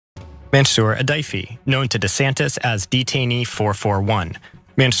Mansour Adaifi, known to DeSantis as Detainee 441.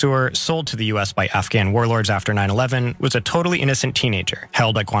 Mansour, sold to the U.S. by Afghan warlords after 9/11, was a totally innocent teenager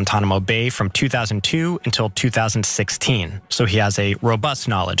held at Guantanamo Bay from 2002 until 2016, so he has a robust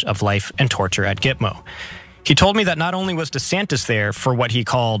knowledge of life and torture at GITMO. He told me that not only was DeSantis there for what he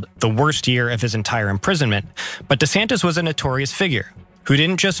called the worst year of his entire imprisonment, but DeSantis was a notorious figure who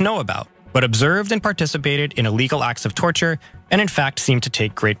didn't just know about, but observed and participated in illegal acts of torture and in fact seemed to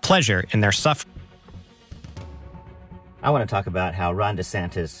take great pleasure in their suffering. I want to talk about how Ron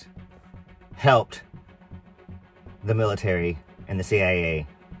DeSantis helped the military and the CIA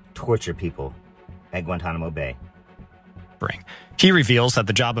torture people at Guantanamo Bay. He reveals that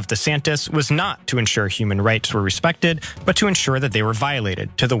the job of DeSantis was not to ensure human rights were respected, but to ensure that they were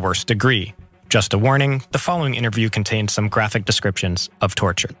violated to the worst degree. Just a warning, the following interview contains some graphic descriptions of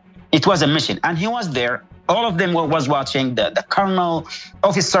torture. It was a mission, and he was there. All of them was watching, the colonel,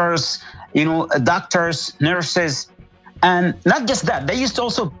 officers, doctors, nurses. And not just that, they used to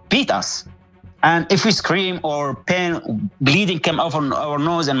also beat us. And if we scream or pain, bleeding came off on our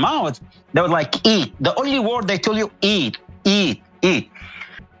nose and mouth, they would like, eat. The only word they told you, eat, eat, eat.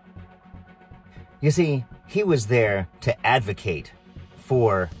 You see, he was there to advocate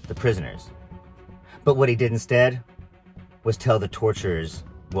for the prisoners. But what he did instead was tell the torturers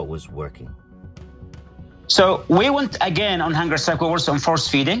what was working. So we went again on hunger strike, we were on force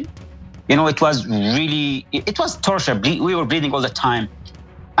feeding. It was really, it was torture. We were bleeding all the time.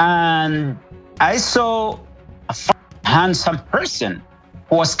 And I saw a handsome person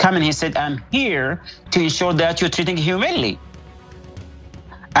who was coming. He said, I'm here to ensure that you're treating humanely.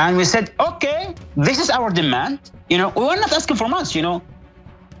 And we said, okay, this is our demand. We were not asking for much, At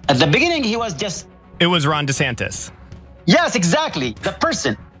the beginning, he was just... It was Ron DeSantis. Yes, exactly, the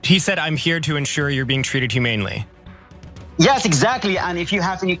person. He said, I'm here to ensure you're being treated humanely. Yes, exactly. And if you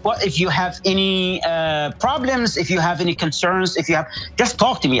have any problems, if you have any concerns, just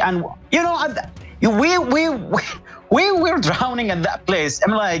talk to me. And we were drowning at that place.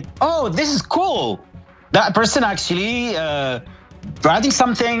 I'm like, oh, this is cool. That person actually writing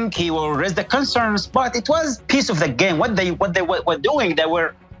something. He will raise the concerns, but it was piece of the game. What they were doing, they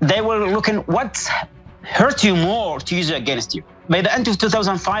were looking what hurt you more to use it against you. By the end of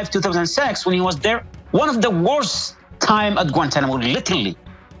 2005, 2006, when he was there, one of the worst time at Guantanamo, literally.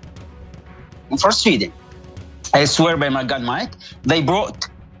 Force feeding. I swear by my God, Mike, they brought,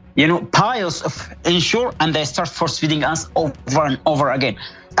 piles of ensure and they start force feeding us over and over again.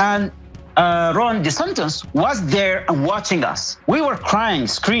 And Ron DeSantis was there and watching us. We were crying,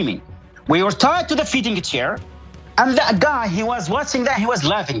 screaming. We were tied to the feeding chair. And that guy, he was watching that, he was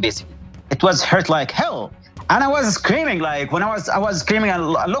laughing basically. It was hurt like hell. And I was screaming, like when I was screaming,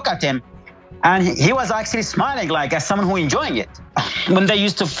 I look at him. And he was actually smiling like as someone who enjoying it. When they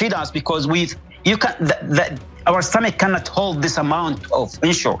used to feed us, because our stomach cannot hold this amount of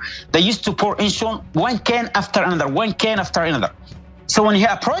ensure. They used to pour ensure one can after another, one can after another. So when he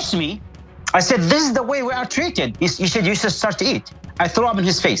approached me, I said, this is the way we are treated. You should start to eat. I threw up in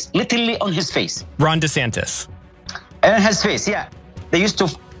his face, literally on his face. Ron DeSantis. And his face, yeah. They used to,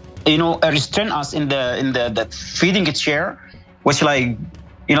 restrain us in the feeding chair, which like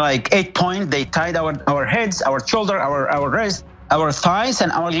 8 points, they tied our heads, our shoulder, our wrist, our thighs,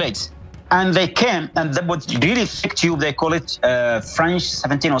 and our legs. And they came, and that was really thick tube, they call it French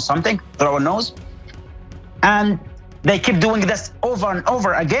 17 or something, through our nose. And they keep doing this over and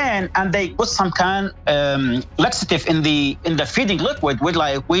over again, and they put some kind laxative in the feeding liquid with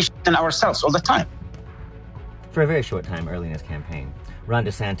we shit in ourselves all the time. For a very short time early in his campaign, Ron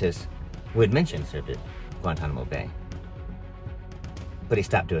DeSantis would mention served at Guantanamo Bay. But he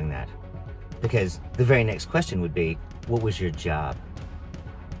stopped doing that because the very next question would be, what was your job?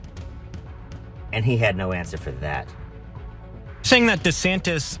 And he had no answer for that. Saying that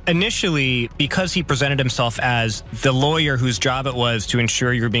DeSantis initially, because he presented himself as the lawyer whose job it was to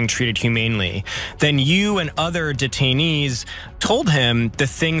ensure you're being treated humanely, then you and other detainees told him the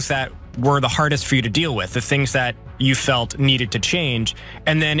things that were the hardest for you to deal with, the things that you felt needed to change.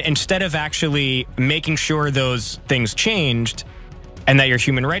 And then instead of actually making sure those things changed and that your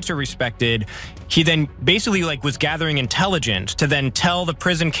human rights are respected, he then basically was gathering intelligence to then tell the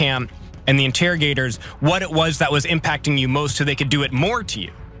prison camp and the interrogators what it was that was impacting you most so they could do it more to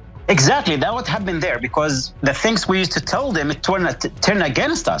you. Exactly, that what happened there, because the things we used to tell them, it turned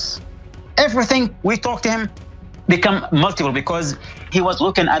against us. Everything we talked to him become multiple because he was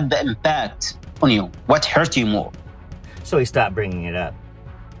looking at the impact on you, what hurt you more. So he stopped bringing it up.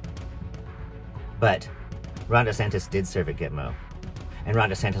 But Ron DeSantis did serve at GITMO. And Ron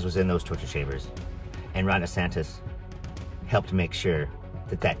DeSantis was in those torture chambers. And Ron DeSantis helped make sure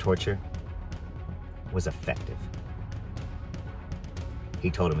that torture was effective. He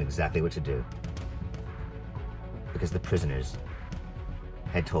told him exactly what to do because the prisoners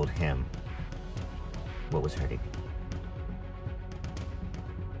had told him what was hurting.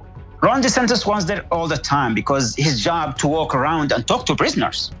 Ron DeSantis was there all the time because his job to walk around and talk to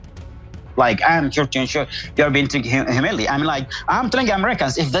prisoners. Like, I'm here to ensure you're being treated humanely. I'm telling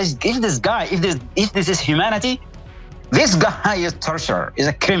Americans, if this is humanity, this guy is torture, is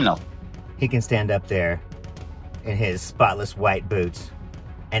a criminal. He can stand up there in his spotless white boots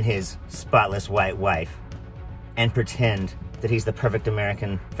and his spotless white wife and pretend that he's the perfect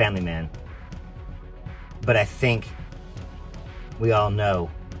American family man. But I think we all know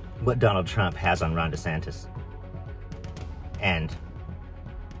what Donald Trump has on Ron DeSantis. And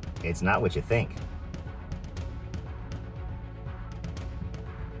it's not what you think.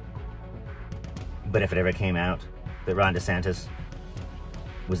 But if it ever came out that Ron DeSantis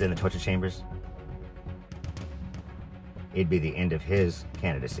was in the torture chambers, it'd be the end of his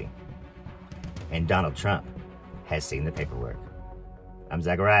candidacy. And Donald Trump has seen the paperwork. I'm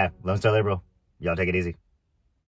Zachariah, Lone Star Liberal. Y'all take it easy.